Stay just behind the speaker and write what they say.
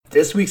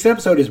This week's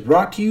episode is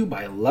brought to you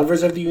by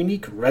Lovers of the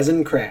Unique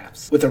Resin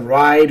Crafts. With a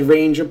wide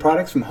range of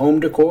products from home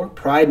decor,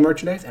 Pride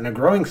merchandise, and a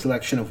growing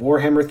selection of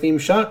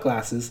Warhammer-themed shot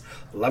glasses,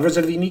 Lovers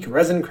of the Unique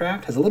Resin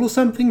Craft has a little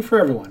something for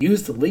everyone.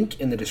 Use the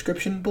link in the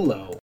description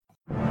below.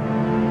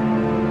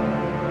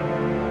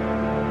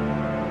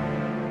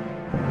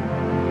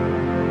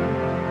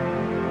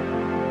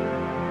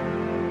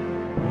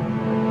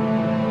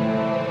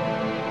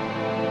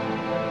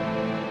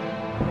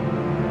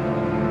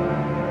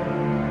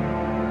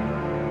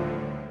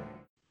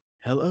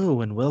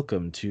 Hello and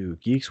welcome to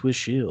Geeks with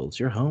Shields,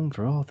 your home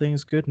for all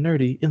things good and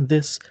nerdy in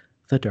this,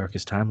 the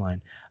darkest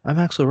timeline. I'm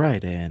Axel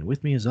Wright, and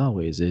with me as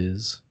always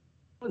is...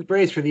 Let's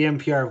brace for the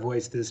NPR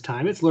voice this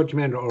time. It's Lord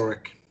Commander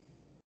Ulrich.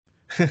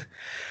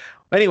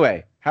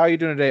 Anyway, how are you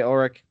doing today,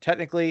 Ulrich?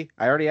 Technically,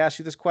 I already asked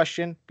you this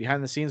question.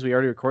 Behind the scenes, we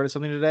already recorded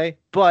something today.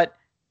 But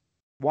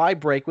why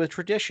break with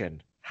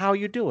tradition? How are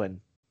you doing?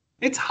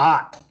 It's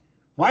hot.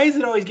 Why does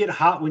it always get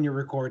hot when you're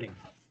recording?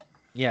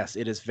 Yes,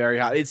 it is very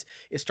hot. It's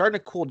starting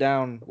to cool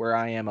down where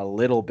I am a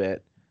little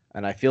bit,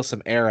 and I feel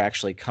some air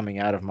actually coming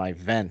out of my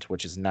vent,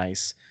 which is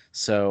nice.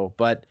 So,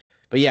 but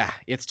yeah,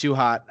 it's too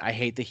hot. I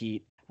hate the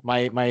heat.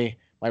 My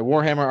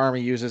Warhammer army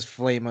uses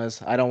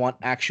flamas. I don't want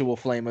actual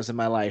flamas in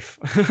my life.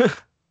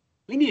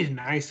 We need an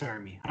ice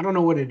army. I don't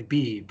know what it'd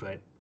be, but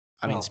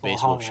I mean,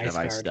 Space Wolf should have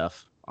ice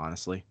stuff,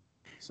 honestly.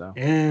 So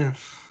yeah.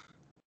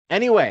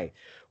 Anyway,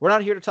 we're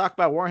not here to talk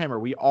about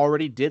Warhammer. We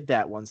already did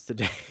that once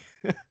today.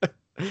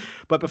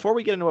 But before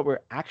we get into what we're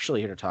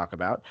actually here to talk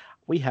about,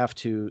 we have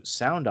to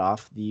sound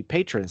off the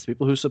patrons,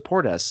 people who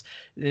support us.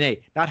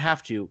 Nay, not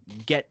have to,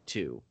 get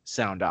to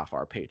sound off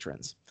our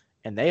patrons.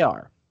 And they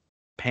are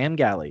Pan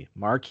Galley,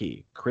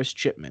 Marquis, Chris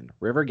Chipman,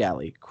 River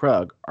Galley,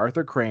 Krug,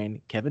 Arthur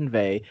Crane, Kevin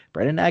Vey,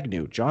 Brendan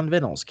Agnew, John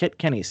Vinnels, Kit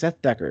Kenny,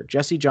 Seth Decker,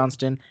 Jesse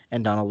Johnston,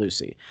 and Donna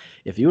Lucy.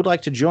 If you would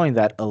like to join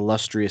that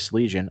illustrious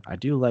legion, I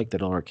do like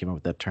that Ulrich came up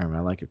with that term.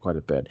 I like it quite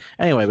a bit.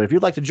 Anyway, but if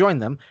you'd like to join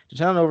them,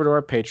 just head on over to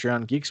our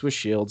Patreon, Geeks with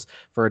Shields.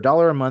 For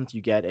 $1 a month,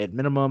 you get at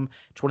minimum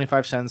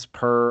 25 cents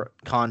per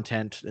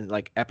content,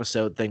 like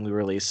episode thing we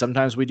release.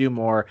 Sometimes we do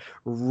more.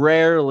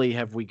 Rarely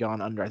have we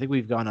gone under. I think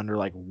we've gone under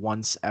like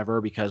once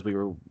ever because we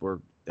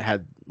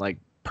had like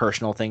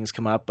personal things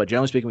come up, but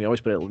generally speaking, we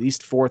always put at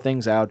least 4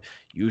 things out,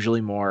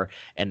 usually more,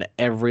 and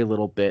every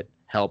little bit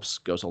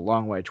goes a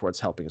long way towards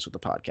helping us with the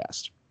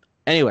podcast.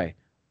 Anyway,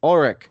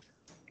 Ulrich,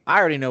 I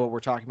already know what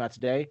we're talking about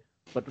today,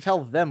 but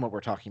tell them what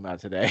we're talking about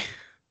today.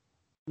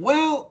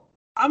 Well,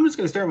 I'm just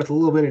going to start with a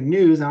little bit of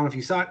news. I don't know if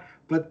you saw it,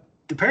 but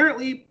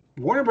apparently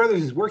Warner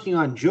Brothers is working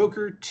on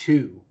Joker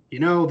 2. You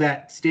know,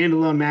 that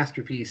standalone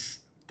masterpiece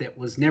that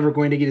was never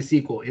going to get a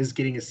sequel is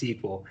getting a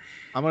sequel.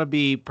 I'm going to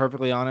be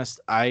perfectly honest.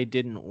 I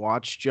didn't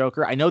watch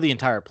Joker. I know the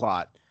entire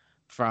plot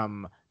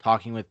from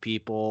talking with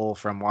people,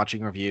 from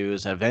watching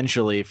reviews,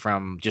 eventually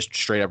from just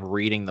straight up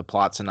reading the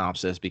plot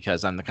synopsis,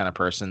 because I'm the kind of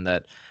person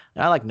that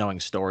I like knowing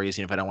stories,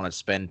 even if I don't want to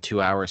spend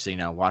 2 hours sitting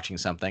down watching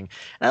something.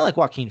 And I like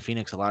Joaquin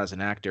Phoenix a lot as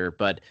an actor,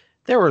 but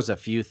there was a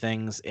few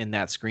things in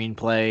that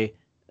screenplay,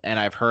 and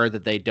I've heard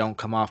that they don't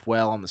come off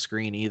well on the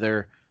screen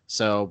either.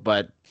 So,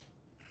 but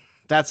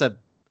that's a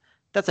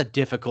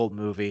difficult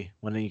movie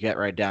when you get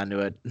right down to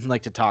it,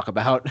 like to talk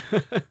about.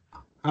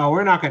 Oh,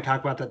 we're not going to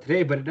talk about that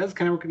today, but it does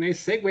kind of work a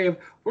nice segue of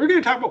we're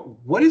going to talk about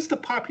what is the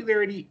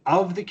popularity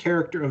of the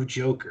character of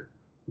Joker.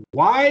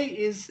 Why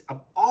is,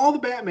 of all the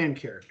Batman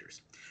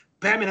characters,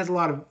 Batman has a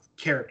lot of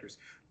characters.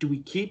 Do we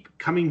keep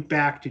coming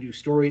back to do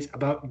stories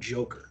about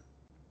Joker?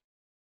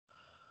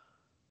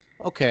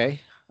 Okay.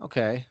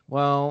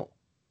 Well,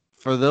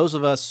 for those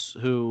of us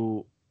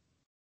who...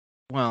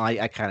 Well,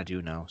 I kind of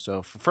do know.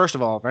 So first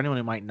of all, for anyone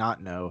who might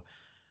not know,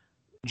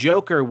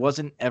 Joker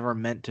wasn't ever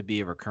meant to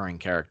be a recurring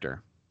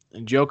character.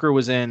 Joker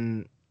was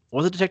it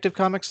Detective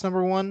Comics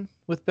 #1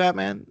 with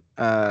Batman?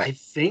 I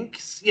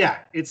think, yeah.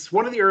 It's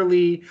one of the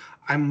early,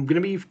 I'm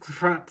going to be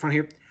front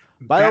here.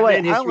 By the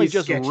way, I only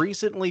just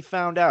recently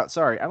found out,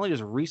 I only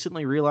just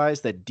recently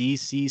realized that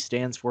DC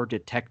stands for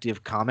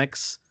Detective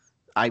Comics.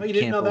 I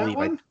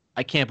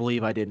can't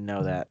believe I didn't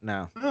know that.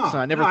 No. Oh, so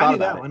I never thought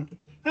about that one.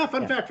 Oh,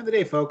 fun fact for the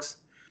day, folks.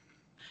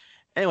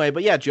 Anyway,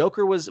 but yeah,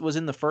 Joker was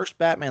in the first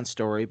Batman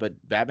story,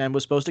 but Batman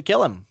was supposed to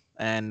kill him.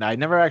 And I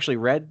never actually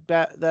read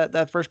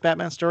that first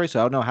Batman story, so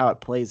I don't know how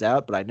it plays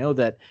out, but I know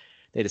that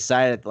they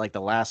decided at like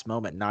the last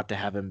moment not to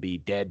have him be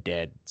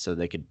dead, so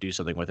they could do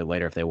something with it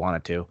later if they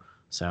wanted to.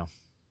 So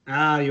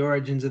the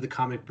origins of the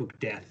comic book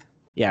death.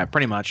 Yeah,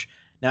 pretty much.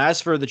 Now, as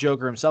for the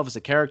Joker himself as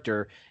a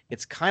character,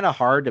 it's kind of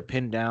hard to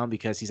pin down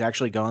because he's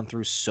actually gone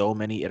through so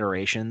many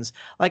iterations.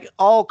 Like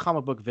all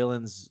comic book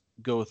villains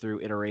go through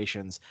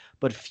iterations,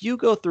 but few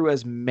go through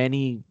as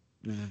many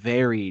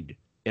varied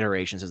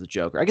iterations as the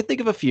Joker. I can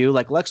think of a few,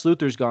 like Lex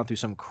Luthor's gone through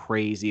some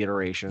crazy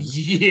iterations.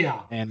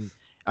 Yeah. And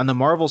on the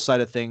Marvel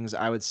side of things,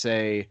 I would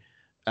say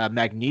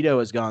Magneto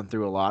has gone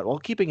through a lot, while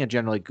keeping a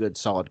generally good,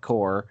 solid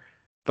core.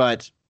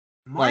 But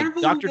Marvel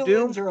like Doctor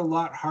Doom are a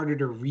lot harder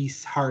to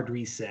hard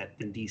reset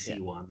than DC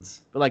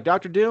ones. But like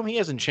Doctor Doom, he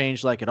hasn't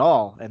changed like at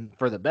all, and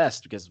for the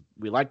best, because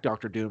we like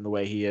Doctor Doom the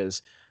way he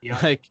is. Yeah,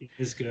 like he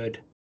is good.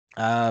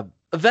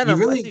 Venom.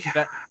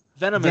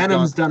 Venom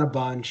Venom's done a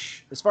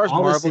bunch. As far as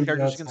All Marvel the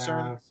characters are symbiotes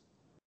concerned. have.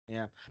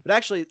 Yeah. But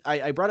actually,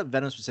 I brought up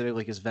Venom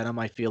specifically because Venom,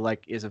 I feel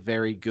like, is a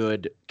very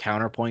good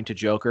counterpoint to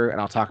Joker,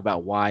 and I'll talk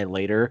about why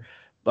later.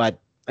 But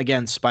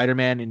again,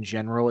 Spider-Man in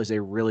general is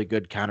a really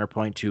good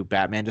counterpoint to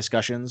Batman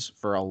discussions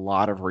for a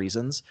lot of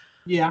reasons.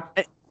 Yeah.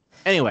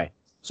 Anyway,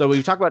 so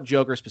we talk about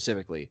Joker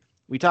specifically.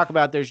 We talk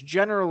about there's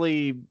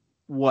generally,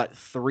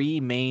 three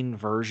main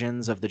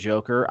versions of the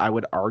Joker, I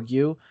would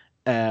argue.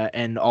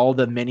 And all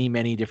the many,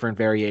 many different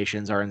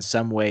variations are in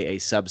some way a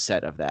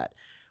subset of that.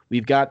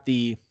 We've got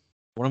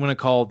what I'm going to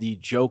call the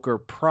Joker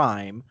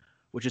Prime,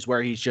 which is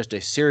where he's just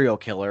a serial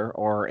killer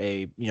or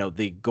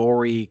the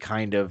gory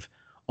kind of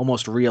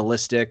almost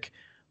realistic,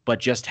 but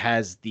just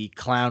has the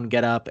clown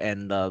getup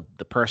and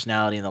the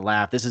personality and the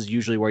laugh. This is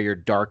usually where your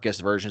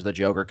darkest versions of the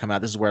Joker come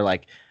out. This is where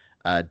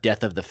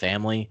Death of the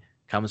Family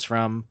comes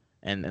from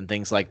and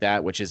things like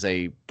that, which is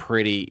a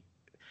pretty.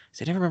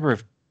 See, I don't remember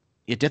if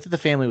Death of the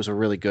Family was a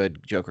really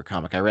good Joker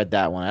comic. I read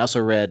that one. I also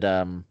read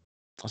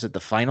was it The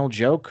Final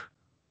Joke?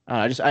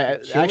 I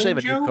actually have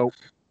a new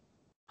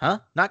Huh?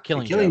 Not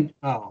Killing Joke.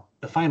 Oh,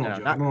 The Final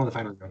Joke. I don't know The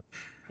Final Joke.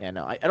 Yeah,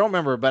 no, I don't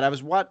remember, but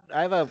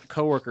I have a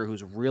coworker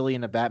who's really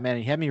into Batman,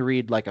 and he had me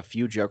read a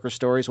few Joker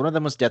stories. One of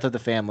them was Death of the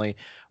Family,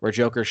 where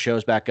Joker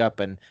shows back up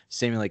and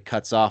seemingly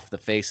cuts off the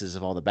faces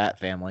of all the Bat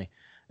family.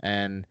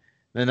 And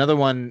another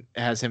one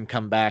has him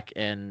come back,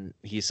 and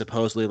he's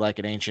supposedly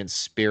an ancient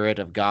spirit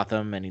of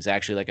Gotham, and he's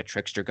actually a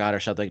trickster god or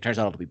something. It turns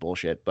out to be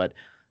bullshit, but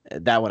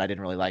that one I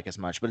didn't really like as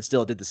much. But it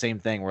still did the same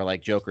thing where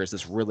Joker is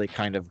this really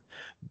kind of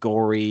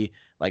gory,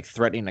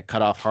 threatening to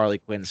cut off Harley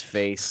Quinn's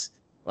face.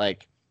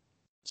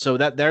 So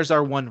there's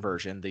our one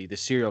version, the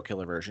serial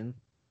killer version.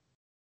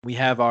 We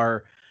have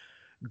our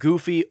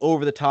goofy,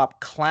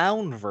 over-the-top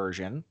clown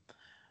version,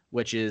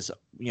 which is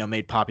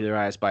made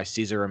popularized by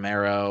Cesar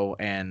Romero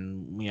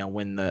and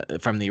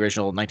from the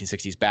original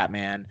 1960s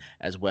Batman,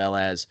 as well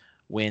as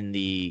when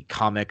the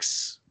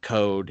comics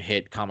code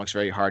hit comics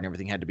very hard and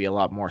everything had to be a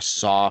lot more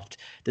soft.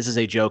 This is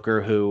a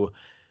Joker who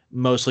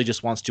mostly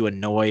just wants to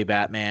annoy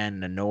Batman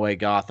and annoy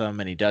Gotham,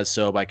 and he does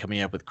so by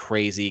coming up with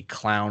crazy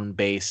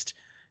clown-based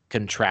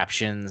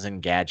contraptions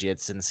and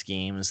gadgets and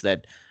schemes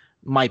that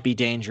might be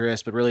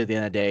dangerous, but really at the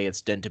end of the day,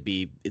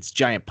 it's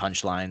giant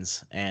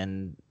punchlines,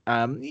 and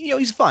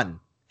he's fun.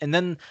 And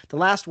then the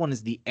last one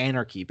is the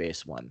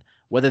anarchy-based one,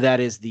 whether that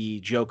is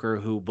the Joker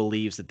who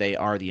believes that they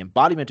are the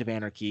embodiment of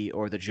anarchy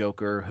or the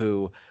Joker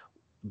who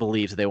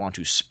believes that they want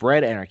to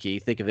spread anarchy.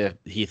 Think of it,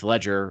 Heath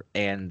Ledger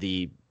and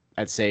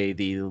I'd say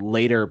the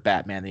later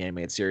Batman the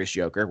Animated Series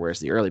Joker, whereas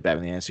the early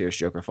Batman the Animated Series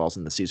Joker falls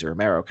in the Cesar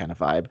Romero kind of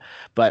vibe.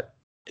 But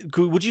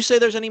would you say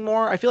there's any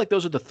more? I feel like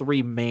those are the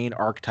three main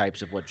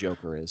archetypes of what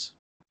Joker is.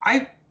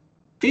 I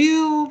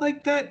feel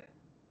like that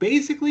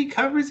basically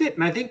covers it.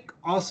 And I think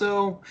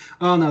also,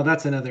 oh no,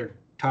 that's another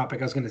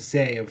topic I was going to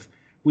say of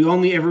we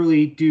only ever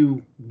really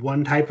do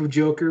one type of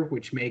Joker,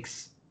 which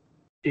makes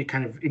it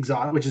kind of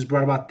which has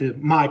brought about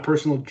my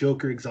personal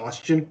Joker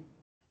exhaustion.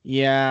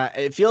 Yeah,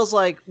 it feels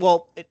like,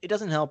 it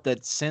doesn't help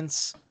that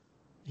since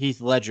Heath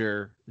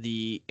Ledger,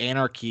 the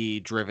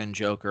anarchy-driven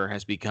Joker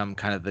has become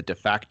kind of the de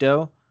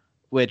facto,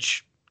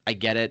 which I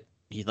get it.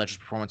 Heath Ledger's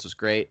performance was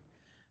great,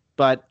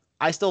 but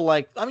I still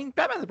Batman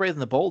the Brave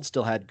and the Bold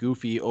still had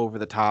goofy,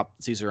 over-the-top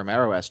Cesar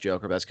Romero-esque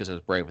Joker, but that's because it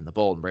was Brave and the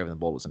Bold, and Brave and the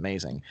Bold was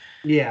amazing.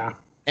 Yeah.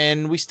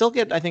 And we still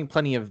get, I think,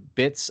 plenty of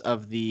bits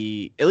of at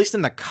least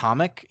in the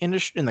comic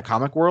industry, in the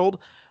comic world,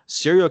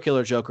 serial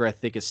killer Joker, I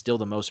think, is still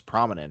the most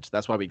prominent.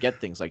 That's why we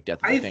get things like Death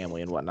of the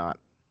Family and whatnot.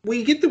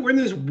 We get we're in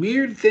this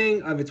weird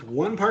thing of it's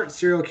one part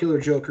serial killer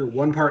Joker,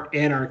 one part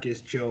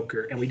anarchist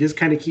Joker, and we just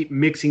kind of keep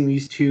mixing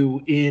these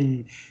two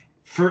in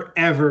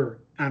forever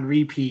on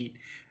repeat.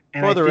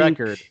 And For the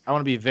record, I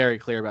want to be very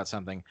clear about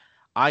something.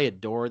 I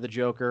adore the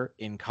Joker.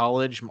 In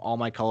college, all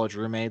my college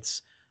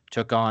roommates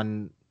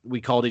we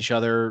called each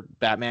other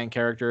Batman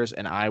characters,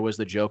 and I was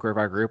the Joker of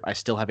our group. I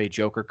still have a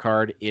Joker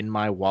card in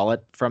my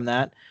wallet from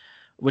that,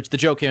 which the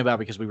joke came about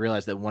because we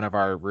realized that one of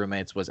our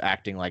roommates was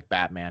acting like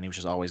Batman. He was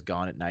just always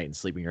gone at night and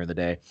sleeping during the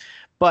day.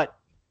 But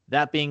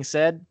that being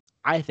said,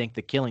 I think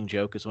The Killing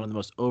Joke is one of the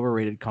most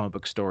overrated comic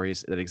book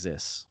stories that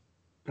exists.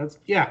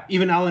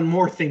 Even Alan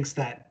Moore thinks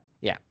that.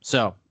 Yeah,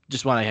 so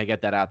just want to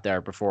get that out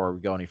there before we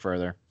go any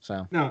further.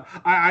 So no,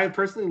 I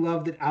personally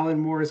love that Alan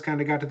Moore has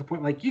kind of got to the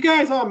point you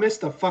guys all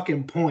missed the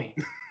fucking point.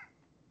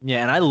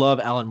 Yeah, and I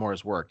love Alan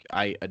Moore's work.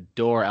 I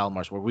adore Alan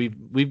Moore's work.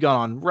 We've gone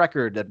on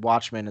record that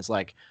Watchmen is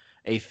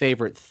a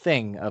favorite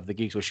thing of the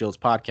Geeks with Shields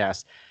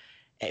podcast,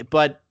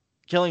 but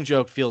Killing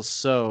Joke feels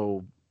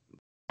so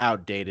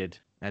outdated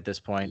at this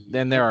point.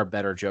 Then there are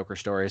better Joker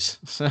stories.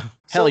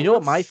 Hell, you know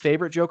what my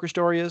favorite Joker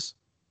story is?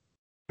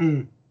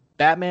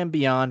 Batman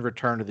Beyond: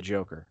 Return of the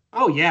Joker.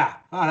 Oh yeah,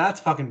 that's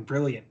fucking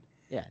brilliant.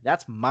 Yeah,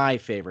 that's my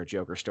favorite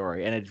Joker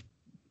story, and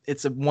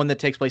it's one that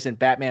takes place in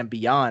Batman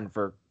Beyond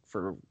for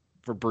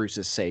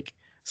Bruce's sake.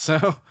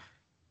 So,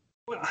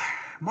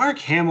 Mark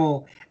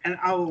Hamill, and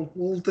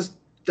we'll just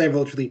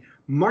divulge really.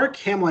 Mark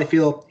Hamill, I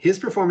feel his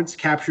performance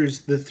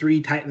captures the three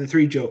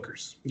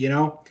Jokers. You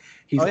know,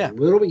 he's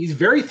he's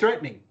very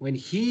threatening. When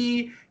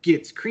he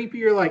gets creepy,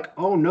 you're like,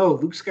 oh no,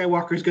 Luke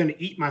Skywalker's going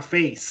to eat my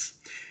face.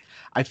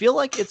 I feel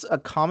like it's a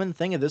common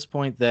thing at this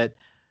point that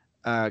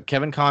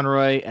Kevin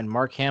Conroy and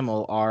Mark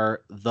Hamill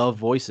are the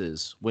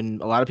voices. When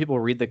a lot of people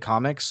read the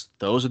comics,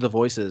 those are the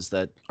voices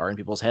that are in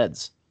people's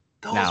heads.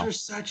 Those are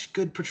such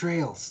good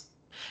portrayals.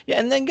 Yeah,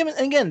 and then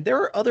again, there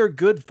are other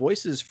good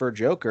voices for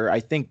Joker. I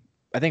think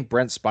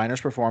Brent Spiner's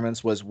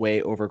performance was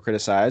way over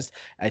criticized.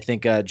 I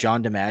think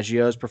John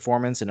DiMaggio's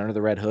performance in Under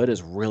the Red Hood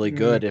is really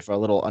good, if a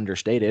little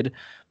understated.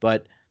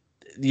 But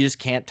you just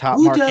can't top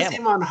Mark Hamill. Who does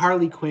him on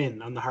Harley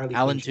Quinn? On the Harley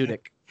Alan Quinn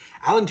Tudyk.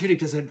 Alan Tudyk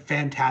does a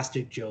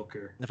fantastic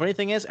Joker. The funny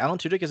thing is, Alan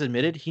Tudyk has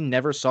admitted he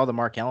never saw the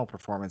Mark Hamill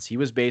performance. He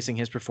was basing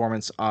his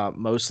performance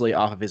mostly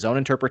off of his own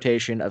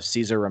interpretation of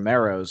Cesar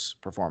Romero's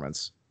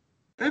performance.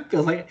 That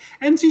feels like it.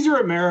 And Cesar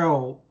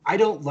Romero, I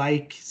don't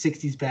like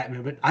 60s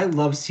Batman, but I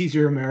love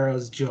Cesar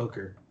Romero's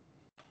Joker.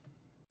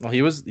 Well,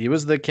 he was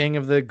the king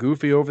of the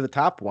goofy over the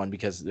top one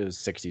because it was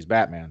 60s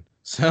Batman.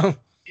 So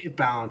it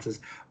balances.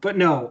 But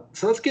no,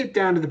 so let's get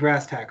down to the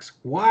brass tacks.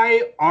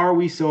 Why are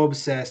we so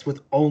obsessed with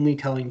only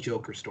telling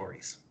Joker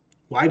stories?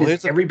 Why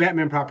does every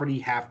Batman property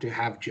have to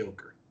have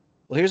Joker?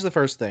 Well, here's the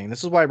first thing.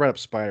 This is why I brought up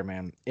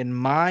Spider-Man. In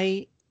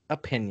my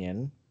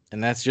opinion,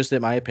 and that's just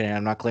in my opinion,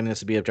 I'm not claiming this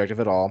to be objective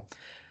at all,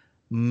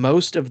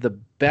 most of the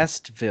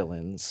best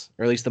villains,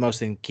 or at least the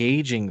most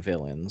engaging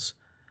villains,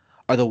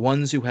 are the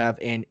ones who have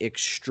an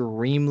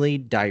extremely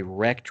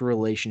direct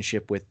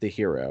relationship with the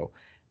hero.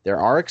 There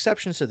are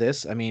exceptions to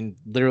this. I mean,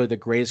 literally the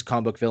greatest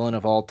comic book villain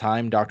of all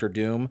time, Dr.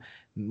 Doom,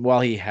 while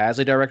he has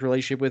a direct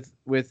relationship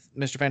with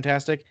Mr.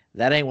 Fantastic,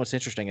 that ain't what's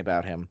interesting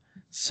about him.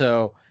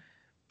 So,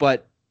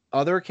 but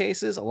other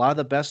cases, a lot of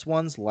the best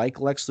ones,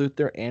 like Lex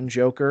Luthor and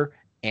Joker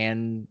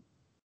and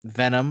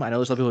Venom. I know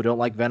there's a lot of people who don't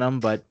like Venom,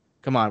 but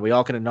come on, we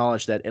all can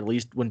acknowledge that at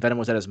least when Venom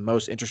was at his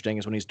most interesting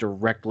is when he's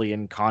directly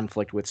in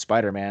conflict with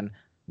Spider-Man.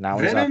 Now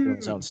he's out doing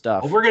his own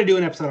stuff. Well, we're going to do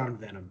an episode on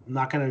Venom. I'm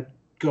not going to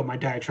go my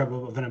diatribe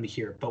about Venom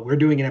here, but we're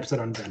doing an episode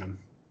on Venom.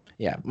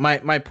 Yeah,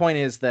 my point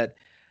is that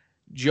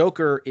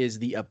Joker is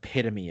the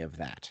epitome of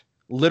that.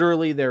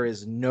 Literally, there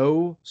is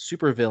no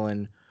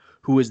supervillain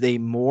who is a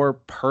more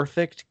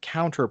perfect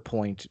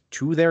counterpoint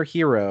to their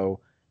hero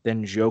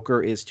than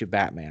Joker is to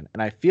Batman.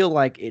 And I feel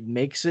like it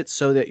makes it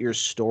so that your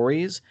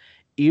stories,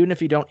 even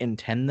if you don't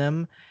intend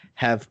them,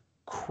 have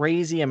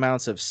crazy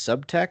amounts of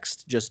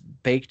subtext just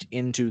baked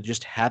into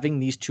just having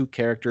these two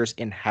characters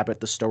inhabit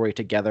the story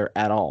together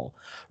at all,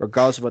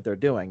 regardless of what they're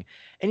doing.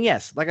 And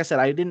yes, like I said,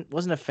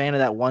 wasn't a fan of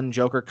that one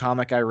Joker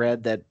comic I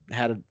read that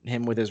had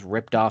him with his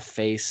ripped off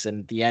face, and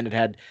at the end it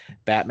had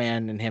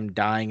Batman and him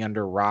dying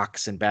under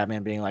rocks and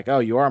Batman being like, "Oh,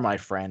 you are my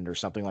friend," or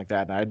something like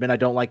that. And I admit I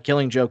don't like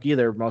Killing Joke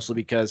either, mostly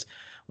because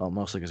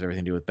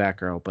everything to do with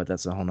Batgirl, but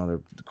that's a whole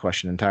nother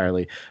question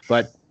entirely.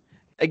 But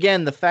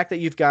again, the fact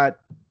that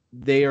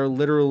they are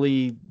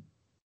literally,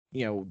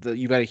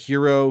 you've got a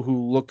hero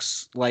who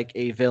looks like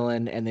a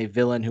villain and a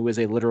villain who is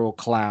a literal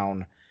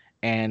clown,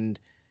 and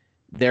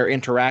their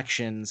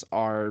interactions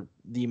are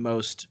the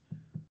most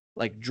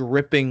like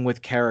dripping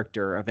with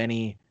character of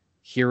any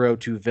hero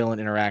to villain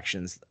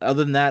interactions.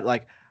 Other than that,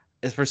 like,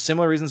 is for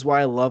similar reasons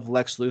why I love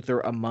Lex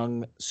Luthor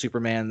among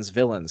Superman's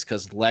villains,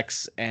 because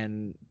Lex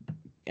and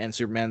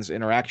Superman's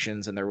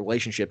interactions and their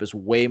relationship is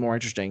way more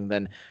interesting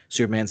than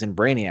Superman's and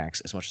Brainiac's,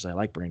 as much as I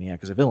like Brainiac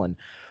as a villain.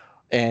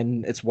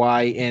 And it's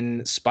why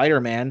in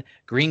Spider-Man,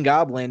 Green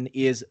Goblin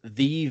is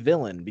the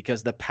villain,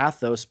 because the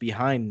pathos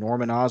behind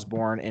Norman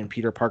Osborn and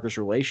Peter Parker's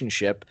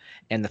relationship,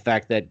 and the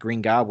fact that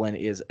Green Goblin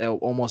is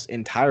almost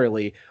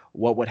entirely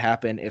what would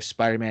happen if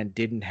Spider-Man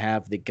didn't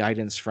have the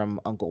guidance from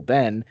Uncle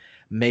Ben,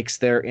 makes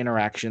their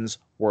interactions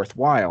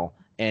worthwhile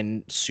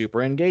and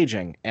super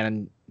engaging.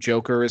 And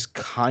Joker is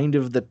kind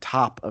of the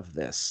top of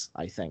this,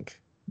 I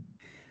think.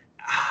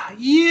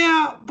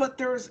 Yeah, but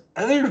there's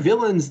other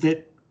villains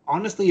that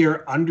honestly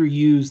are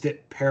underused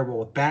that pairable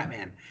with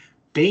Batman.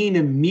 Bane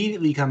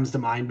immediately comes to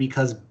mind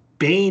because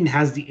Bane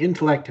has the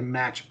intellect to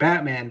match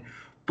Batman,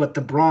 but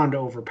the brawn to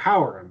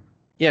overpower him.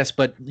 Yes,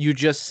 but you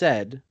just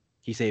said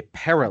he's a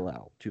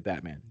parallel to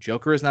Batman.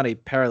 Joker is not a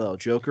parallel.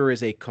 Joker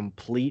is a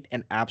complete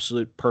and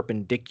absolute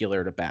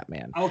perpendicular to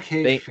Batman.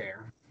 Okay,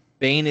 fair.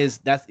 Bane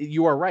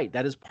you are right.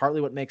 That is partly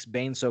what makes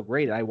Bane so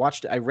great. I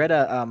read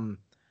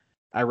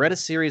a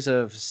series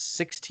of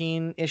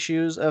 16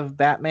 issues of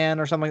Batman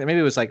or something like that. Maybe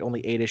it was like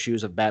only 8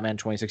 issues of Batman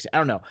 2016. I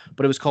don't know.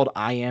 But it was called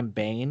I Am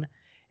Bane.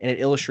 And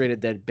it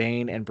illustrated that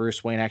Bane and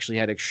Bruce Wayne actually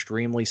had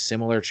extremely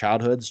similar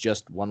childhoods.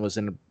 Just one was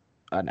in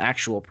an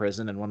actual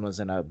prison and one was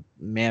in a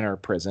manor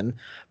prison.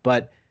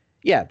 But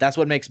yeah, that's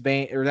what makes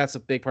Bane, or that's a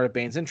big part of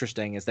Bane's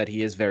interesting, is that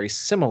he is very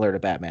similar to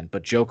Batman.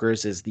 But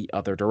Joker's is the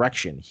other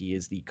direction. He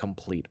is the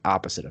complete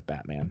opposite of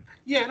Batman.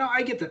 Yeah, no,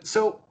 I get that.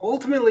 So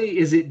ultimately,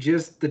 is it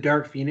just the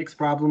Dark Phoenix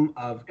problem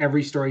of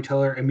every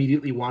storyteller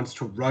immediately wants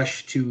to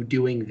rush to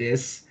doing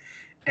this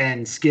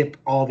and skip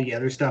all the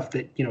other stuff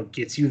that,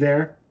 gets you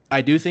there?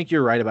 I do think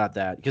you're right about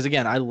that because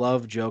again, I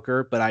love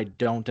Joker, but I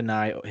don't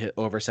deny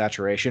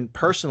oversaturation.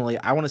 Personally,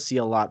 I want to see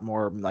a lot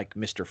more like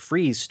Mr.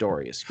 Freeze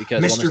stories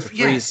because while Mr. Freeze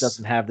Yes.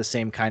 doesn't have the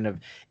same kind of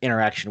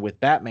interaction with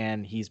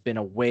Batman, he's been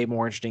a way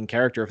more interesting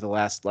character for the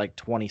last like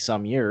 20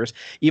 some years.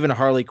 Even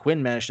Harley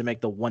Quinn managed to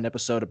make the one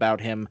episode about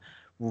him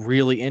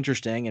really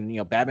interesting,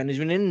 and Batman is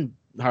even in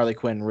Harley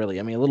Quinn really.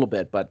 I mean, a little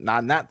bit, but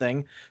not in that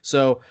thing.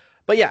 So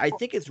but yeah, I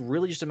think it's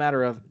really just a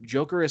matter of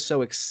Joker is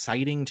so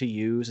exciting to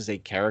use as a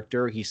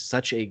character. He's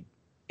such a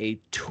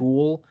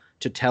tool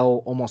to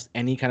tell almost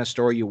any kind of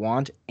story you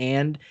want,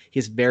 and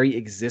his very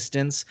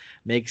existence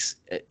makes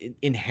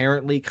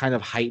inherently kind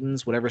of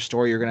heightens whatever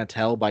story you're going to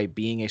tell by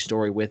being a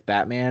story with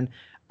Batman.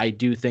 I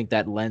do think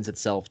that lends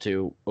itself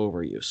to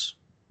overuse.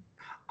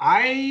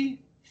 I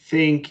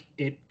think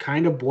it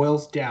kind of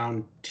boils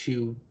down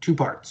to two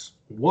parts.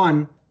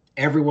 One,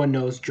 everyone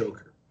knows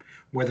Joker.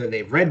 Whether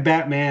they've read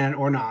Batman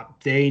or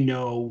not, they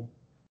know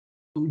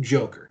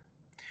Joker.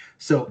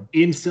 So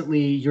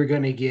instantly you're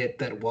going to get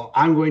that, well,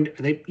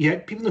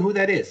 people know who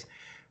that is.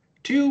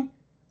 Two,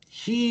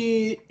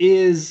 he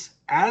is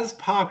as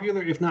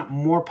popular, if not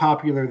more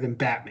popular than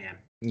Batman.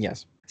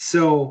 Yes.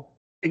 So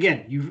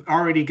again, you've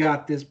already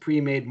got this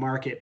pre-made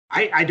market.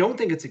 I don't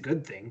think it's a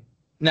good thing.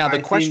 Now,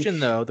 the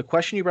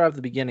question you brought up at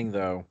the beginning,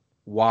 though,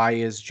 why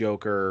is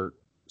Joker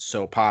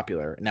so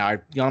popular? Now,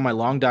 I've gone on my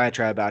long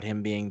diatribe about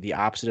him being the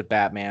opposite of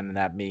Batman and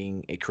that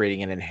being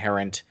creating an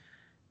inherent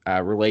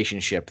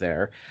relationship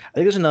there. I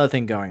think there's another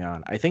thing going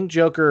on. I think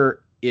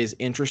Joker is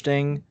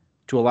interesting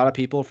to a lot of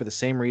people for the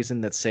same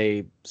reason that,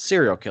 say,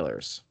 serial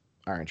killers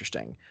are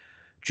interesting.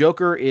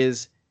 Joker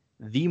is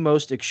the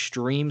most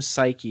extreme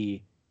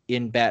psyche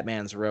in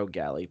Batman's rogue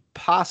galley,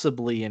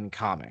 possibly in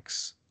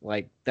comics.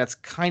 Like, that's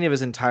kind of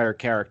his entire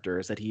character,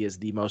 is that he is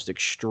the most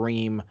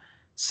extreme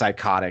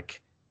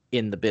psychotic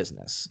in the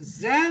business.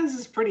 Zsasz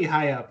is pretty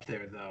high up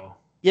there, though.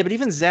 Yeah, but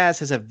even Zsasz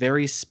has a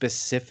very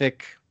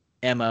specific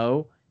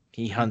MO.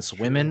 He hunts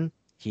women,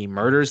 he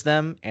murders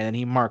them, and then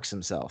he marks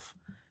himself.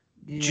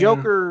 Yeah.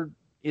 Joker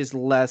is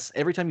less.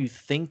 Every time you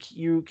think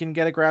you can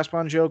get a grasp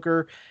on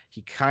Joker,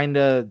 he kind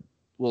of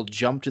will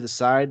jump to the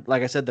side.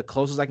 Like I said, the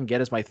closest I can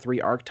get is my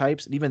 3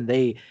 archetypes, and even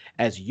they,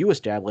 as you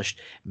established,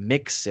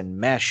 mix and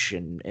mesh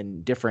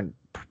and different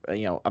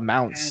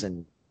amounts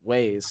and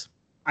ways.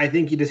 I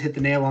think you just hit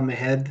the nail on the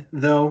head,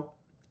 though,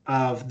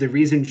 of the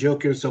reason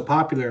Joker is so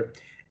popular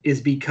is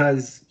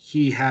because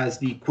he has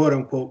the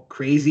quote-unquote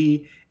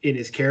crazy in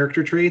his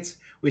character traits,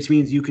 which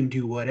means you can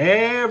do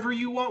whatever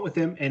you want with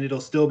him, and it'll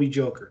still be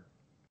Joker.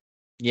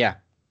 Yeah.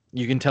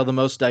 You can tell the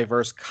most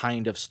diverse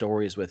kind of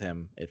stories with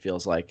him, it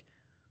feels like.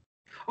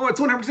 Oh, it's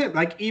 100%.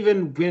 Like,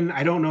 even when,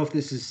 I don't know if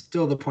this is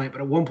still the point,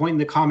 but at one point in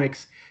the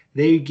comics,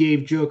 they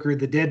gave Joker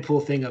the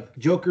Deadpool thing of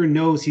Joker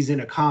knows he's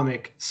in a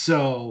comic,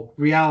 so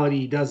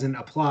reality doesn't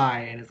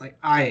apply. And it's like,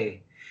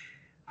 I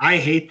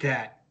hate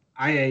that.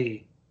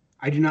 I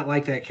do not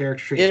like that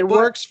character trait. It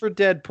works for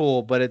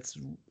Deadpool, but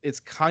it's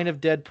kind of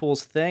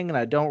Deadpool's thing, and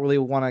I don't really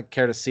want to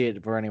care to see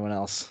it for anyone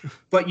else.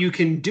 But you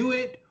can do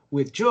it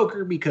with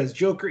Joker because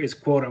Joker is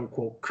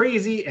quote-unquote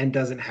crazy and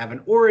doesn't have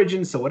an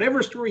origin. So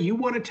whatever story you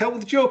want to tell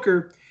with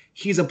Joker,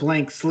 he's a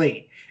blank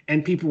slate.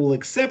 And people will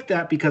accept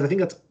that because I think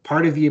that's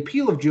part of the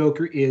appeal of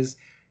Joker is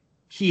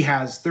he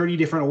has 30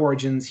 different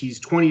origins. He's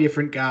 20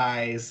 different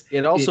guys.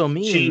 It also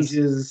means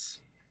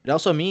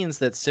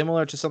that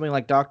similar to something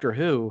like Doctor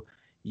Who,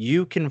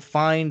 you can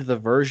find the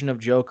version of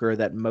Joker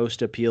that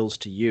most appeals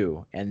to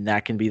you, and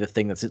that can be the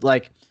thing that's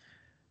like.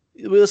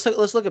 Let's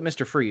look at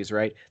Mr. Freeze,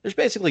 right? There's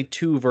basically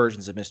 2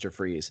 versions of Mr.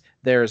 Freeze.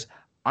 There's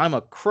I'm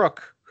a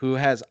crook who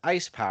has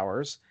ice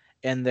powers,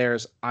 and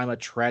there's I'm a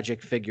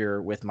tragic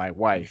figure with my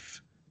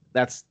wife.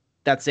 That's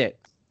it.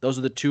 Those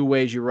are the 2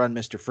 ways you run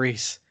Mr.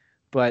 Freeze.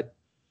 But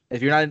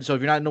if you're not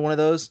into one of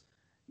those,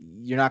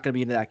 you're not going to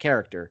be into that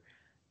character.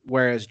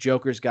 Whereas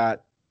Joker's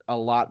got a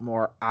lot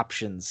more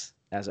options,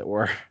 as it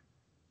were.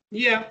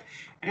 Yeah,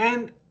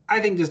 and I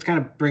think just kind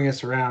of bring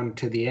us around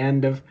to the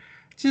end of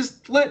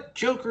just let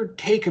Joker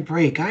take a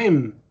break.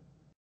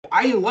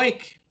 I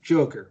like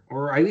Joker,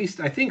 or at least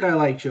I think I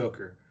like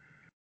Joker.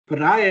 But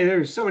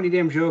there's so many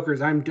damn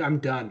Jokers. I'm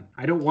done.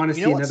 I don't want to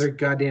see another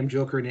goddamn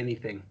Joker in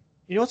anything.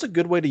 You know what's a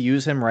good way to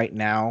use him right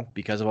now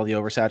because of all the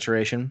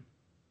oversaturation?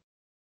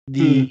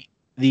 The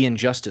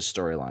Injustice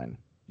storyline.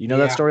 You know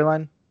that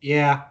storyline?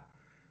 Yeah.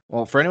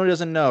 Well, for anyone who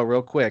doesn't know,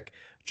 real quick,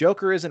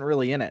 Joker isn't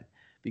really in it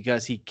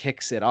because he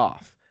kicks it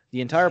off.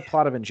 The entire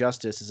plot of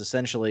Injustice is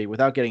essentially,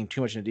 without getting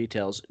too much into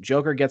details,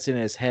 Joker gets in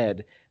his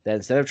head that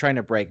instead of trying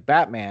to break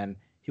Batman,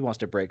 he wants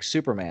to break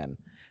Superman.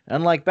 And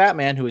unlike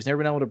Batman, who he's never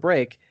been able to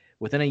break,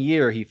 within a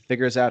year he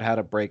figures out how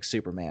to break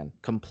Superman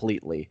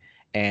completely.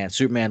 And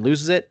Superman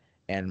loses it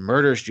and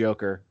murders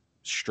Joker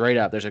straight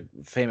up. There's a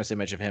famous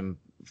image of him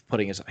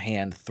putting his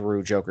hand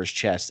through Joker's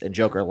chest and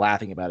Joker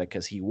laughing about it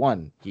because he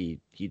won. He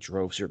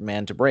drove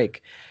Superman to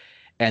break.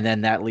 And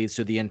then that leads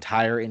to the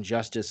entire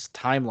Injustice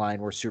timeline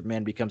where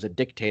Superman becomes a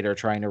dictator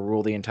trying to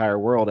rule the entire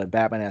world, and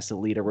Batman has to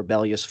lead a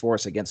rebellious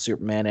force against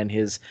Superman and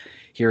his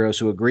heroes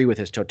who agree with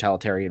his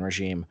totalitarian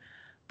regime.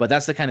 But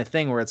that's the kind of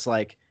thing where it's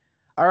like,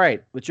 All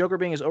right, with Joker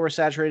being as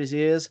oversaturated as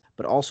he is,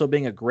 but also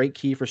being a great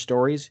key for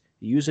stories,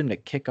 use him to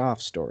kick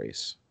off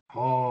stories.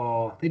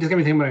 Oh, they just got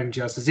me thinking about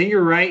Injustice. And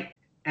you're right.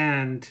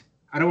 And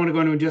I don't want to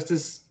go into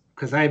Injustice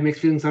because I have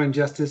mixed feelings on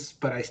Injustice,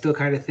 but I still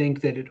kind of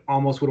think that it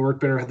almost would have worked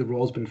better had the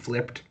roles been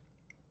flipped.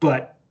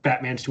 But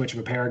Batman's too much of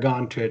a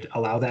paragon to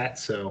allow that,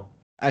 so.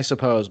 I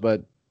suppose,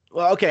 but,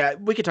 well, okay,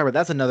 we could talk about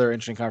that's another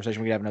interesting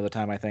conversation we could have another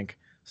time, I think.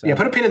 So. Yeah,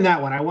 put a pin in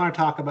that one. I want to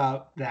talk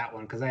about that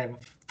one because I have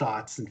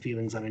thoughts and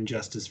feelings on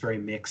Injustice very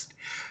mixed.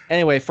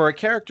 Anyway, for a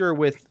character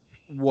with,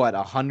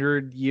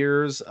 100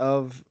 years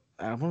of,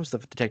 when was the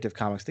Detective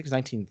Comics? I think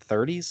it's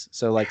 1930s,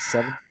 so like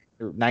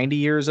 90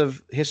 years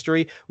of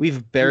history.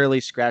 We've barely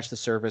scratched the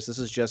surface. This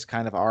is just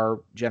kind of our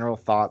general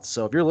thoughts.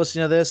 So if you're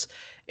listening to this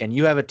and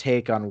you have a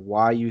take on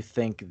why you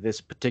think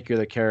this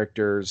particular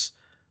character's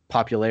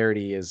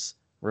popularity is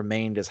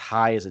remained as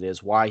high as it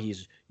is, why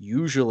he's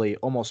usually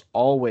almost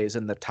always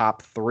in the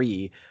top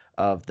 3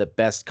 of the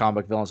best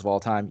comic villains of all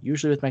time,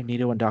 usually with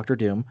Magneto and Doctor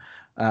Doom,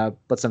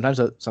 but sometimes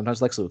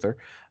Lex Luthor.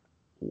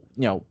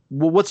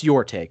 What's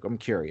your take? I'm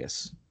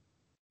curious.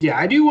 Yeah,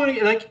 I do want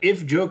to, like,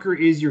 if Joker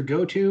is your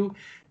go-to,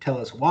 tell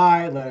us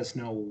why. Let us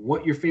know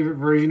what your favorite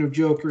version of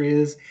Joker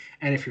is.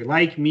 And if you're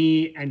like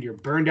me and you're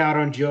burned out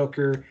on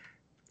Joker,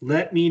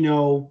 let me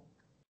know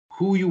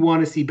who you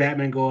want to see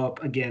Batman go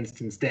up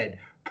against instead.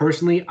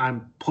 Personally,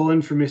 I'm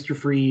pulling for Mr.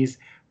 Freeze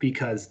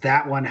because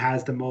that one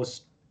has the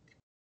most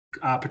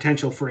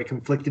potential for a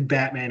conflicted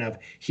Batman of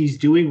he's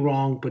doing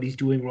wrong, but he's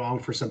doing wrong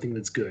for something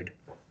that's good.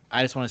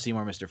 I just want to see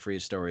more Mr.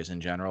 Freeze stories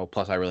in general.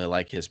 Plus, I really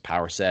like his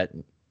power set.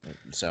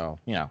 So,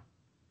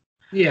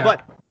 Yeah.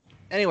 But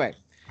anyway,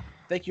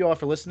 thank you all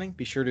for listening.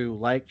 Be sure to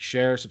like,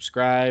 share,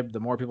 subscribe. The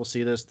more people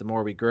see this, the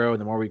more we grow.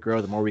 And the more we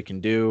grow, the more we can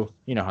do.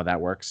 You know how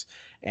that works.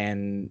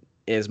 And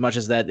as much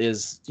as that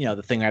is,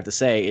 the thing I have to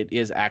say, it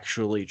is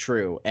actually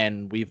true.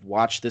 And we've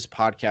watched this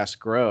podcast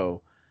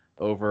grow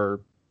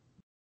over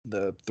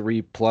the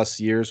 3+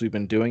 years we've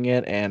been doing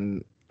it.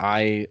 And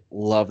I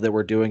love that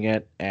we're doing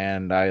it.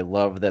 And I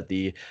love that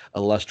the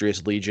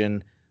illustrious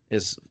Legion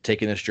is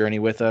taking this journey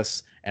with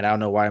us. And I don't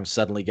know why I'm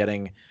suddenly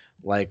getting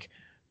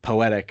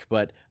poetic,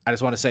 but I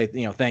just want to say,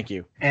 thank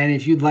you. And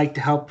if you'd like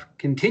to help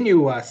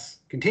continue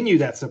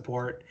that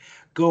support,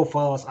 go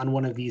follow us on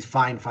one of these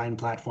fine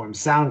platforms: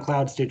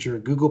 SoundCloud, Stitcher,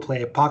 Google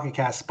Play, Pocket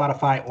Cast,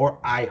 Spotify, or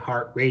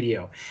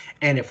iHeartRadio.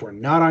 And if we're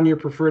not on your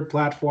preferred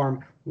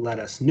platform, let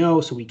us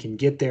know so we can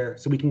get there,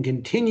 so we can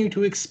continue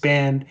to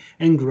expand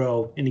and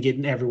grow and to get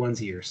in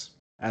everyone's ears.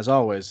 As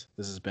always,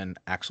 this has been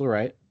Axel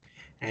Wright.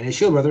 And his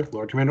shield brother,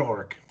 Lord Commander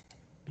Oric.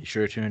 Be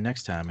sure to tune in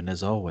next time, and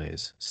as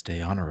always,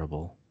 stay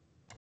honorable.